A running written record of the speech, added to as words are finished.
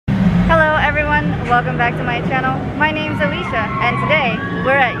welcome back to my channel. My name's Alicia and today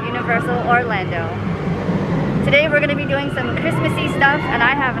we're at Universal Orlando. Today we're going to be doing some Christmassy stuff and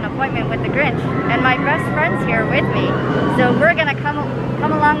I have an appointment with the Grinch and my best friend's here with me. So we're going to come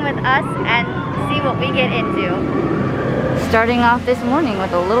along with us and see what we get into. Starting off this morning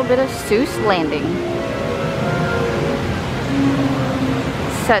with a little bit of Seuss Landing.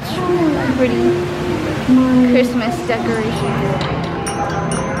 Such pretty Christmas decorations.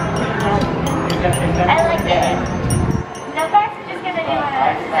 I like it. So first we're just going to do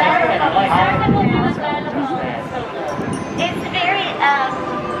it's very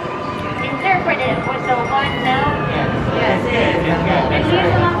interpretive with the one note. Yes, it is. And use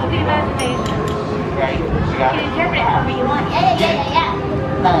them off of the imagination. Right. You can interpret it however you want. Yeah.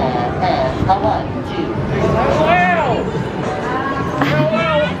 1, 2, 3. Wow!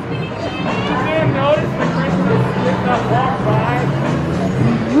 Hello! You may have noticed the Christmas tree got walked by.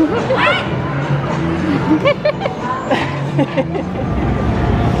 What?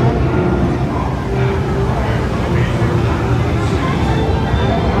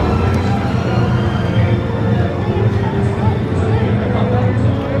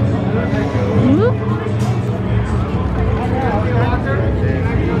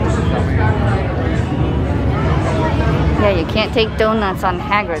 Yeah, you can't take donuts on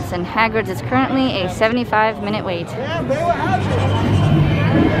Hagrid's, and Hagrid's is currently a 75-minute wait. Yeah, they were happy.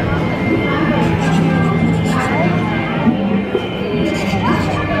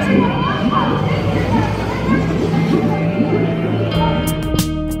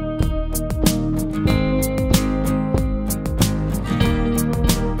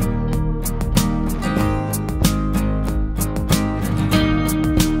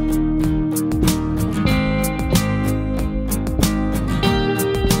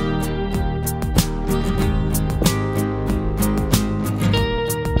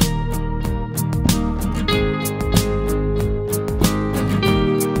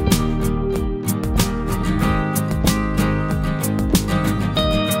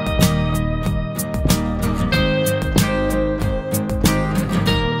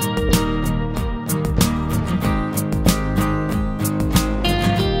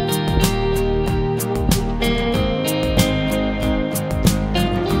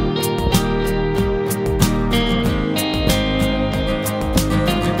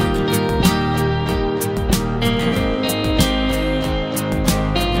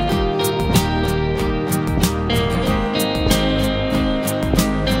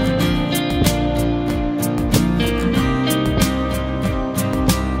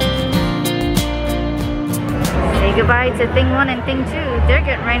 Goodbye to Thing 1 and Thing 2. They're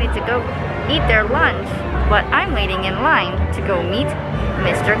getting ready to go eat their lunch, but I'm waiting in line to go meet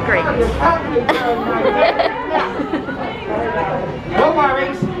Mr. Grinch. No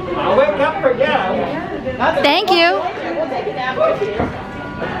worries. I'll wake up for you. Thank you.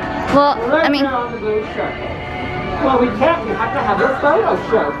 Well, I mean... Well, we can't. We have to have a photo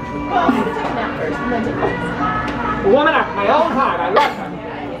shoot. Woman after my own heart. I love her.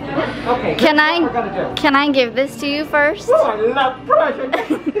 Okay, Can I give this to you first? Oh, I love presents.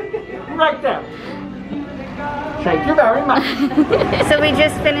 Right there. Thank you very much. So we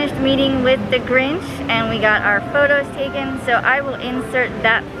just finished meeting with the Grinch and we got our photos taken. So I will insert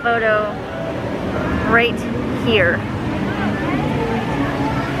that photo right here.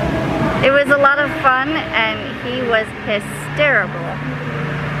 It was a lot of fun and he was hysterical.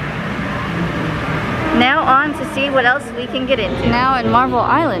 Now on to see what else we can get into. Now in Marvel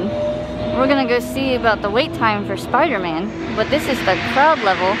Island, we're gonna go see about the wait time for Spider-Man, but this is the crowd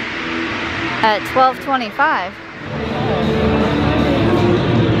level at 12:25.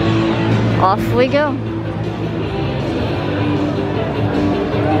 Off we go.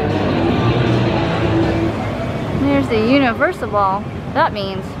 There's the Universal Ball. That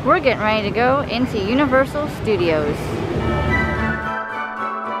means we're getting ready to go into Universal Studios.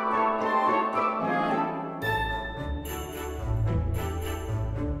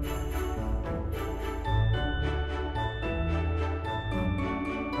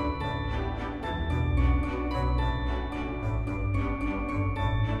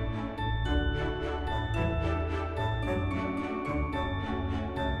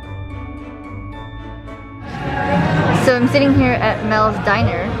 So I'm sitting here at Mel's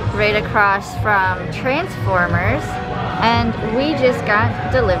Diner, right across from Transformers, and we just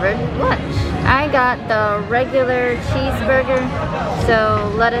got delivered lunch. I got the regular cheeseburger,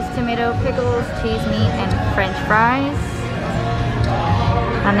 so lettuce, tomato, pickles, cheese, meat, and French fries.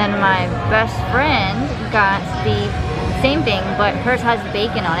 And then my best friend got the same thing, but hers has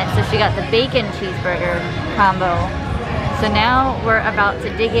bacon on it, so she got the bacon cheeseburger combo. So now we're about to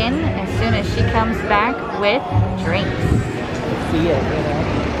dig in as soon as she comes back with drinks. See it, you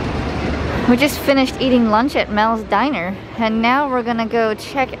know. We just finished eating lunch at Mel's Diner, and now we're gonna go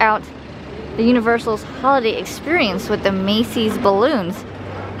check out the Universal's holiday experience with the Macy's balloons.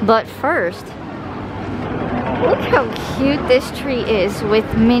 But first, look how cute this tree is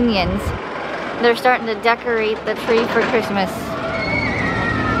with minions. They're starting to decorate the tree for Christmas.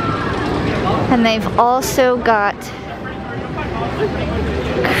 And they've also got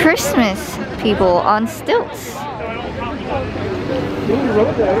Christmas people on stilts.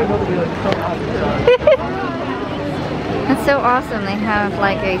 That's so awesome. They have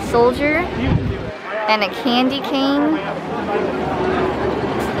like a soldier and a candy cane.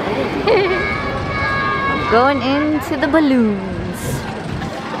 Going into the balloons.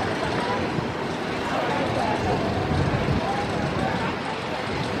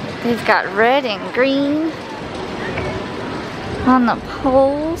 They've got red and green on the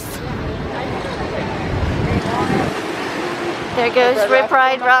poles. There goes Rip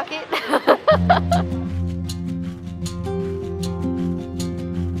Ride Rocket.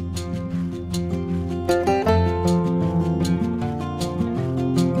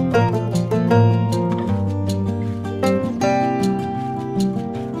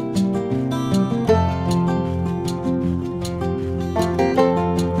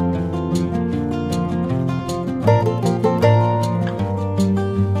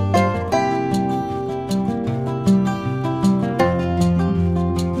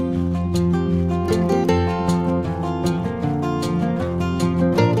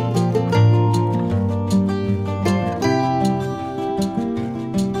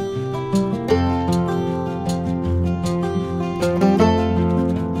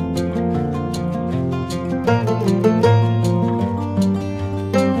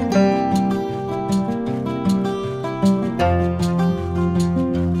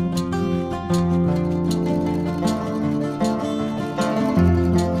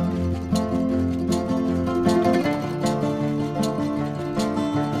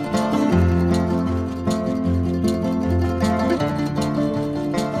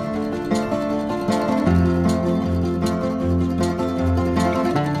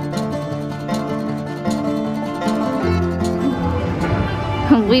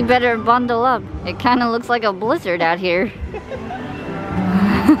 We better bundle up. It kind of looks like a blizzard out here.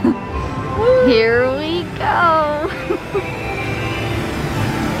 Here we go.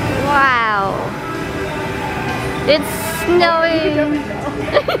 Wow. It's snowing.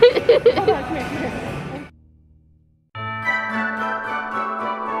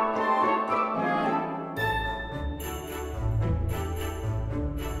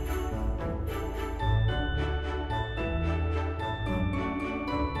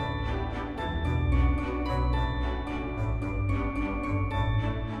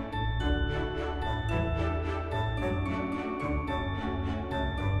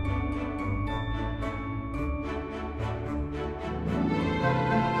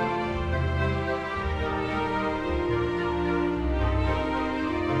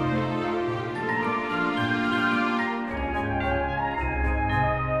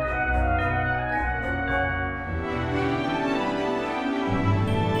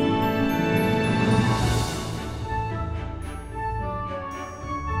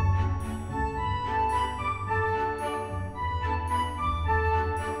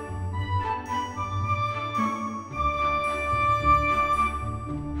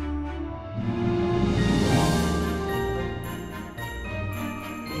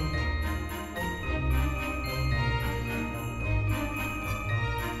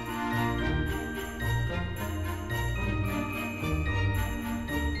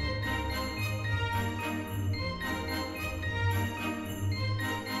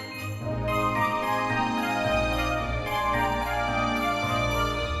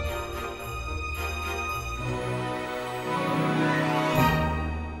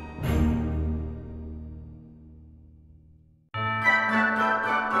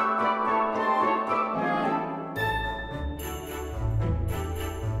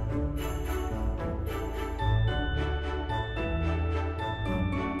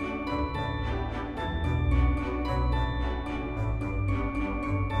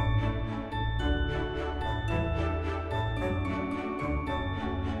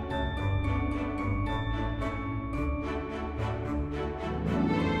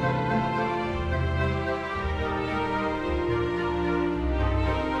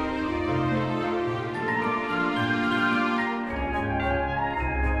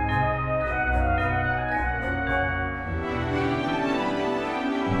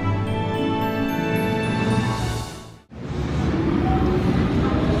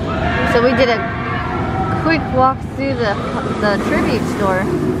 So we did a quick walk through the tribute store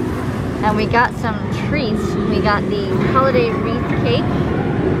and we got some treats. We got the holiday wreath cake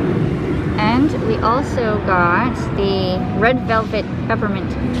and we also got the red velvet peppermint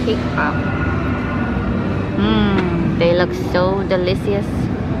cake pop. They look so delicious.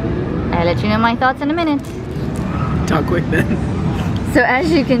 I'll let you know my thoughts in a minute. Talk quick then. So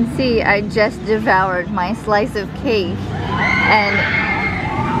as you can see, I just devoured my slice of cake and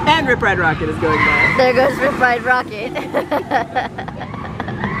Rip Ride Rocket is going by. there goes Rip Ride Rocket.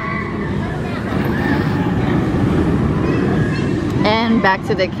 And back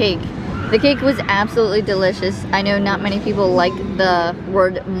to the cake. The cake was absolutely delicious. I know not many people like the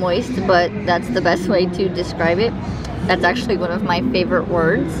word moist, but that's the best way to describe it. That's actually one of my favorite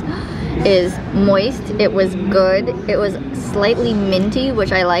words, is moist. It was good. It was slightly minty,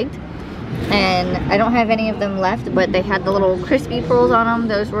 which I liked. And I don't have any of them left, but they had the little crispy pearls on them.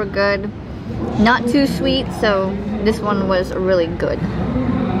 Those were good. Not too sweet, so this one was really good.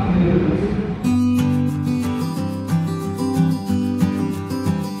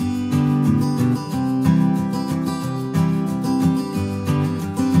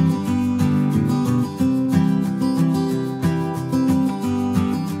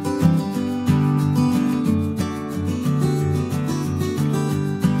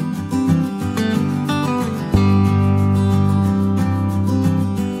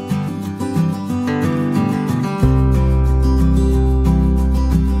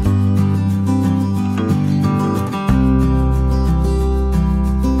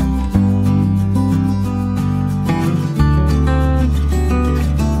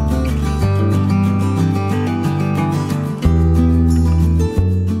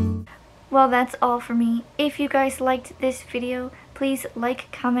 Well, that's all for me. If you guys liked this video, please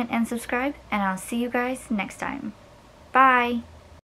like, comment, and subscribe, and I'll see you guys next time. Bye!